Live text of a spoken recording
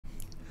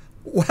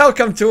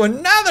Welcome to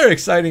another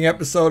exciting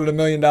episode of the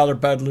Million Dollar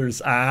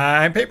Peddlers.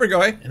 I'm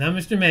Paperboy. And I'm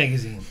Mr.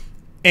 Magazine.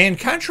 And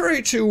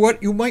contrary to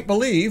what you might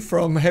believe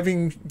from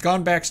having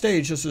gone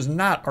backstage, this is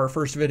not our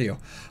first video.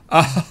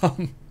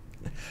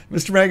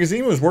 Mr.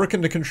 Magazine was working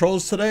the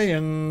controls today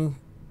and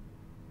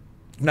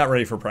not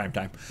ready for prime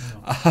time.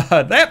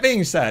 No. That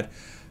being said,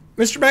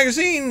 Mr.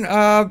 Magazine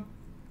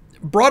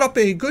brought up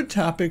a good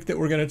topic that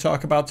we're going to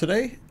talk about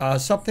today.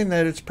 Something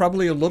that it's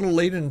probably a little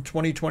late in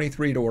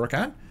 2023 to work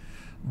on.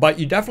 But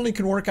you definitely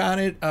can work on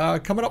it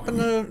coming up in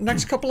the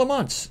next couple of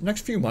months,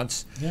 next few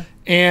months. Yeah.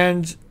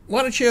 And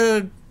why don't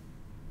you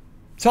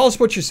tell us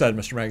what you said,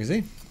 Mr.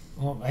 Magazine?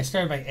 Well, I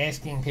started by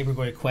asking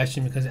Paperboy a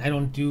question because I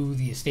don't do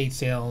the estate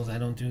sales, I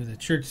don't do the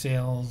church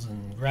sales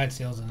and garage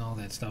sales and all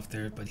that stuff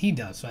there, but he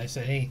does. So I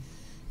said, hey,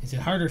 is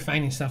it harder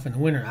finding stuff in the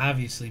winter?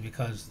 Obviously,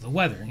 because of the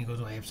weather. And he goes,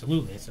 well,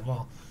 absolutely. I said,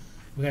 well,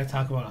 we got to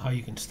talk about how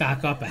you can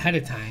stock up ahead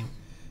of time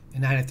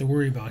and not have to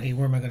worry about, hey,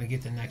 where am I going to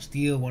get the next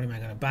deal? What am I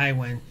going to buy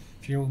when?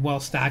 If you're well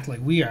stocked like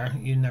we are,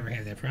 you never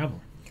have that problem.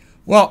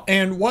 Well,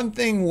 and one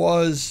thing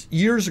was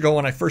years ago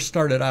when I first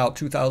started out,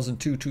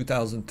 2002,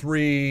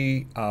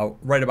 2003,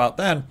 right about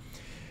then,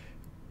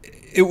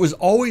 it was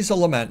always a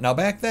lament. Now,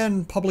 back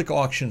then, public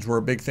auctions were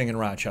a big thing in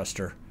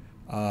Rochester.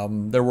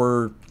 There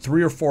were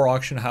 3 or 4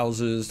 auction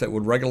houses that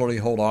would regularly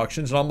hold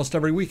auctions, and almost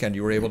every weekend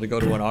you were able to go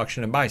to an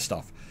auction and buy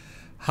stuff.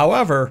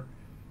 However,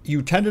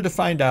 you tended to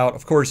find out,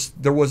 of course,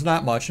 there was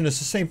not much, and it's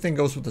the same thing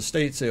goes with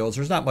estate sales.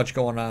 There's not much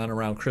going on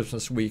around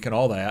Christmas week and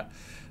all that.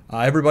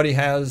 Everybody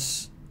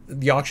has,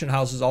 the auction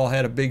houses all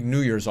had a big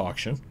New Year's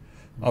auction,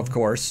 of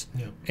course.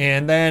 Yeah.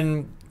 And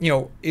then, you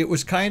know, it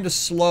was kind of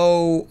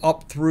slow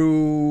up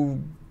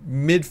through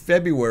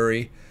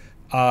mid-February.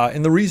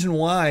 And the reason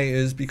why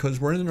is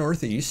because we're in the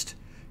Northeast.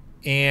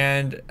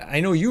 And I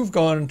know you've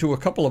gone to a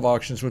couple of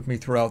auctions with me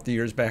throughout the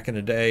years back in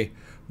the day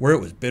where it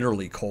was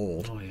bitterly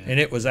cold. Oh, yeah. And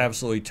it was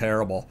absolutely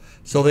terrible.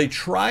 So they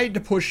tried to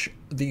push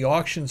the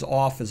auctions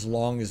off as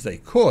long as they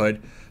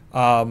could.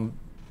 Well,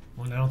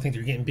 I don't think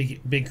they're getting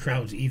big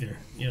crowds either.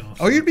 You know.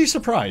 So. Oh, you'd be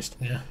surprised.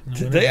 Yeah.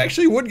 They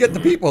actually would get the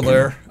people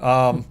there.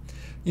 You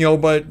know,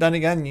 but then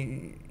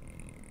again,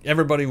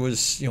 everybody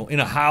was, you know,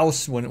 in a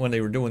house when they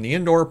were doing the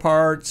indoor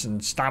parts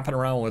and stomping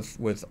around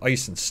with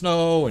ice and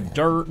snow and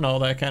dirt and all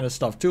that kind of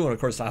stuff too. And of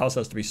course, the house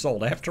has to be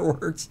sold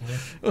afterwards. Yeah.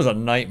 It was a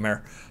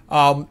nightmare.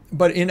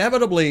 But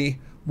inevitably,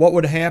 what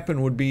would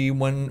happen would be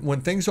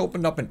when things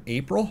opened up in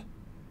April,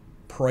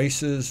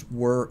 prices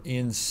were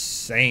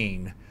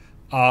insane.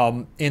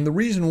 And the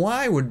reason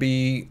why would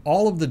be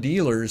all of the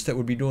dealers that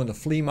would be doing the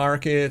flea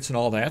markets and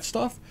all that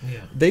stuff,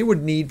 yeah, they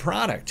would need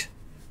product.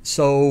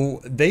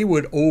 So they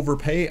would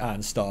overpay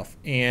on stuff.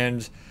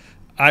 And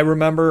I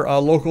remember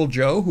local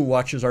Joe, who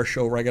watches our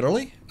show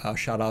regularly,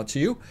 shout out to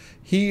you,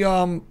 he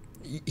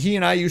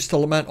and I used to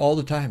lament all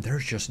the time,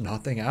 there's just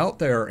nothing out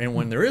there. And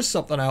when there is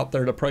something out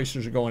there, the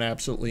prices are going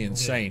absolutely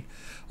insane.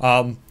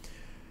 Yeah.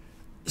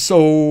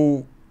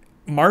 So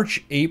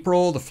March,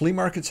 April, the flea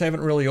markets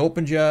haven't really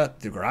opened yet.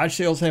 The garage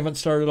sales haven't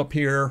started up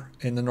here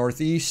in the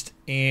Northeast.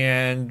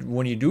 And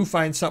when you do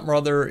find something or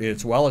other,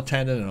 it's well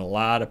attended and a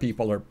lot of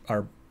people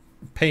are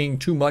paying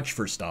too much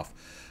for stuff.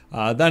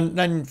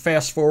 Then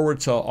fast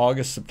forward to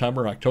August,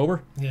 September,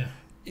 October. Yeah.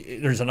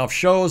 There's enough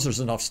shows. There's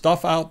enough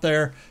stuff out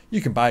there.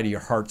 You can buy to your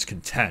heart's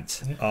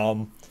content.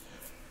 Yeah.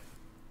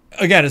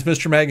 Again, as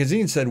Mr.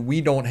 Magazine said,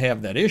 we don't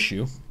have that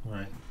issue.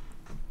 Right.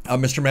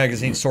 Mr.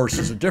 Magazine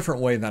sources a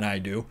different way than I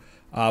do.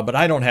 But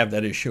I don't have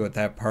that issue at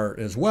that part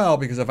as well,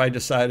 because if I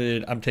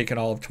decided I'm taking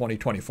all of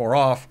 2024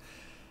 off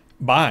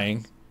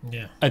buying,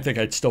 yeah, I think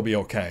I'd still be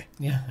okay.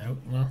 Yeah.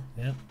 Well,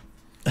 yeah.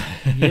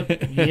 Yep.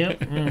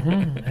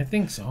 Mm-hmm. I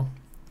think so.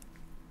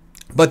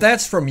 But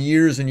that's from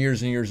years and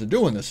years and years of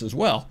doing this as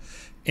well,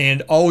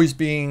 and always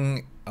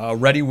being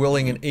ready,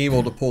 willing, and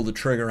able to pull the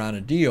trigger on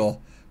a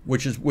deal,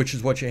 which is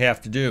what you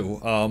have to do.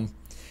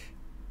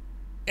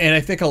 And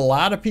I think a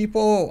lot of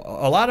people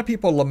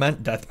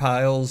lament death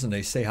piles and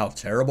they say how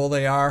terrible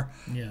they are.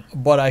 Yeah.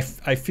 But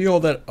I feel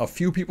that a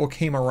few people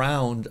came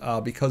around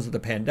because of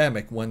the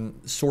pandemic when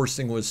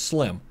sourcing was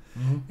slim.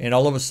 Mm-hmm. And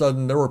all of a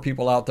sudden, there were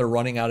people out there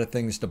running out of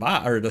things to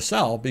buy or to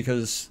sell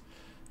because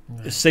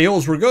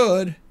sales were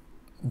good,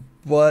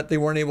 but they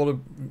weren't able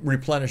to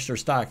replenish their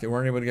stock. They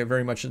weren't able to get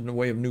very much in the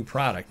way of new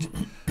product.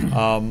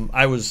 I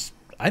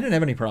didn't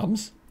have any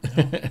problems,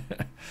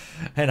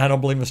 and I don't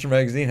believe Mr.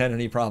 Magazine had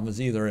any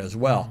problems either as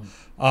well.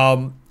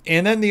 Mm-hmm.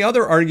 And then the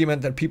other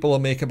argument that people will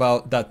make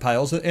about death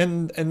piles,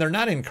 and they're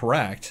not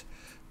incorrect,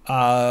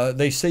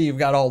 they say you've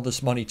got all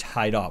this money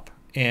tied up.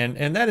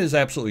 And that is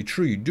absolutely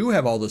true. You do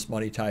have all this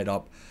money tied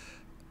up.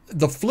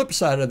 The flip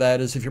side of that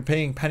is if you're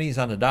paying pennies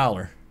on a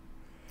dollar.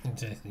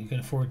 Exactly. You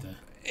can afford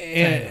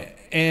that.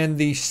 And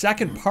the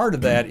second part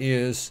of that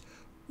is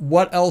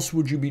what else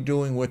would you be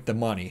doing with the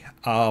money?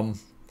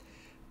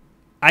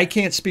 I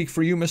can't speak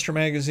for you, Mr.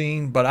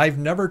 Magazine, but I've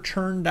never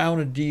turned down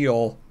a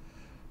deal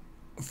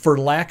for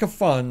lack of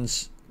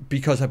funds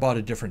because I bought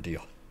a different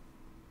deal.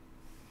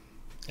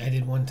 I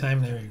did one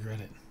time and I regret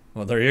it.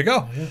 Well, there you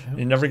go. Yeah,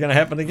 it's never going to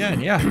happen again.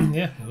 Yeah.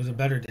 Yeah, it was a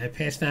better. I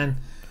passed on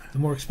the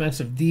more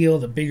expensive deal,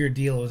 the bigger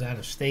deal was out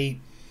of state,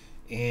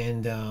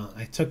 and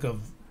I took a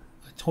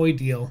toy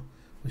deal,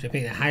 which I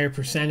paid a higher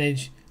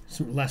percentage,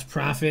 some less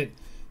profit,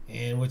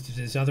 and with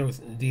this other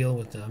deal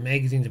with the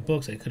magazines and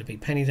books, I could have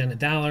paid pennies on the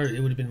dollar. It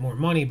would have been more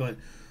money, but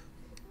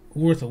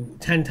worth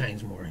 10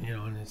 times more,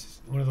 and it's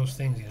one of those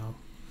things,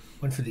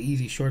 went for the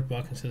easy short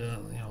buck instead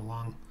of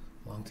long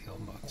tail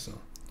buck. So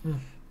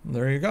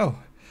there you go.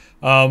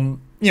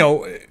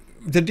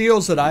 The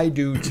deals that I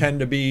do tend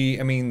to be,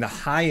 the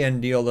high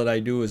end deal that I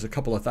do is a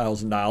couple of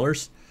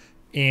 $1,000s,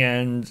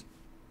 and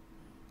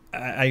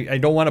I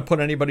don't want to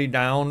put anybody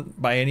down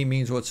by any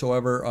means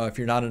whatsoever. If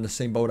you're not in the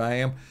same boat I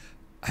am,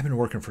 I've been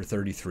working for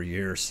 33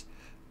 years.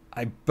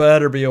 I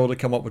better be able to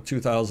come up with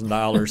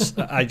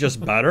 $2,000. I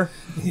just better.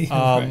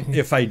 Right.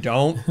 If I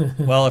don't,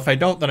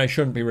 then I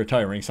shouldn't be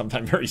retiring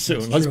sometime very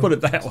soon. Let's put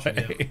it that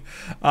way.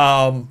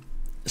 Yeah.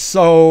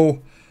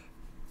 So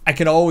I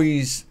can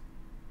always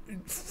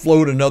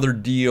float another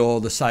deal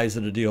the size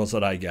of the deals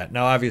that I get.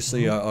 Now,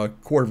 obviously, a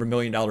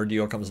 $250,000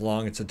 deal comes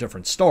along. It's a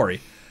different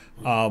story.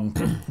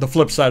 The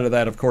flip side of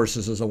that, of course,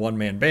 is as a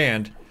one-man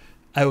band,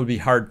 I would be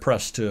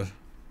hard-pressed to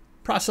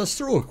process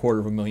through a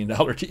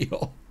 $250,000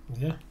 deal.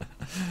 Yeah.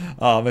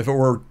 If it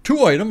were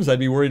 2 items, I'd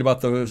be worried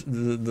about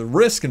the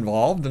risk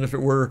involved, and if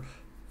it were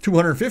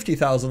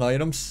 250,000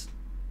 items,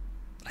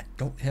 I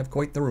don't have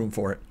quite the room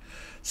for it.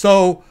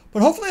 So,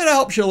 but hopefully that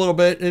helps you a little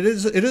bit. It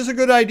is a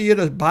good idea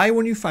to buy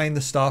when you find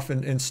the stuff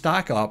and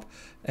stock up.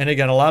 And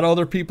again, a lot of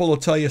other people will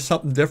tell you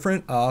something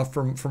different.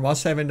 From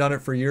us having done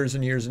it for years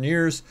and years and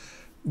years,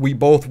 we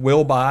both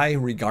will buy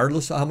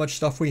regardless of how much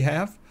stuff we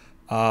have,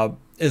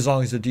 as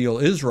long as the deal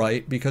is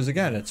right. Because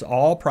again, it's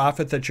all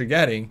profit that you're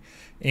getting.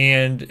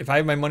 And if I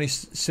have my money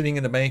sitting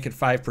in the bank at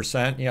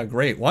 5%, yeah,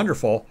 great,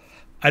 wonderful.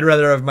 I'd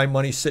rather have my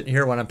money sitting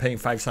here when I'm paying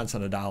 5 cents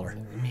on a dollar.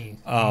 Me,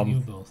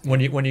 you both.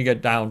 When you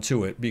get down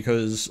to it,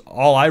 because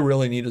all I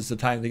really need is the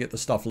time to get the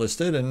stuff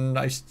listed, and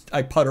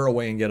I putter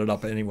away and get it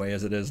up anyway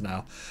as it is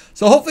now.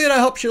 So hopefully that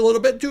helps you a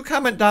little bit. Do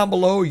comment down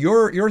below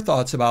your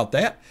thoughts about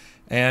that,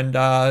 and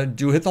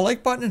do hit the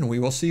like button, and we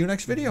will see you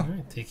next video. All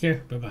right, take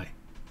care. Bye-bye.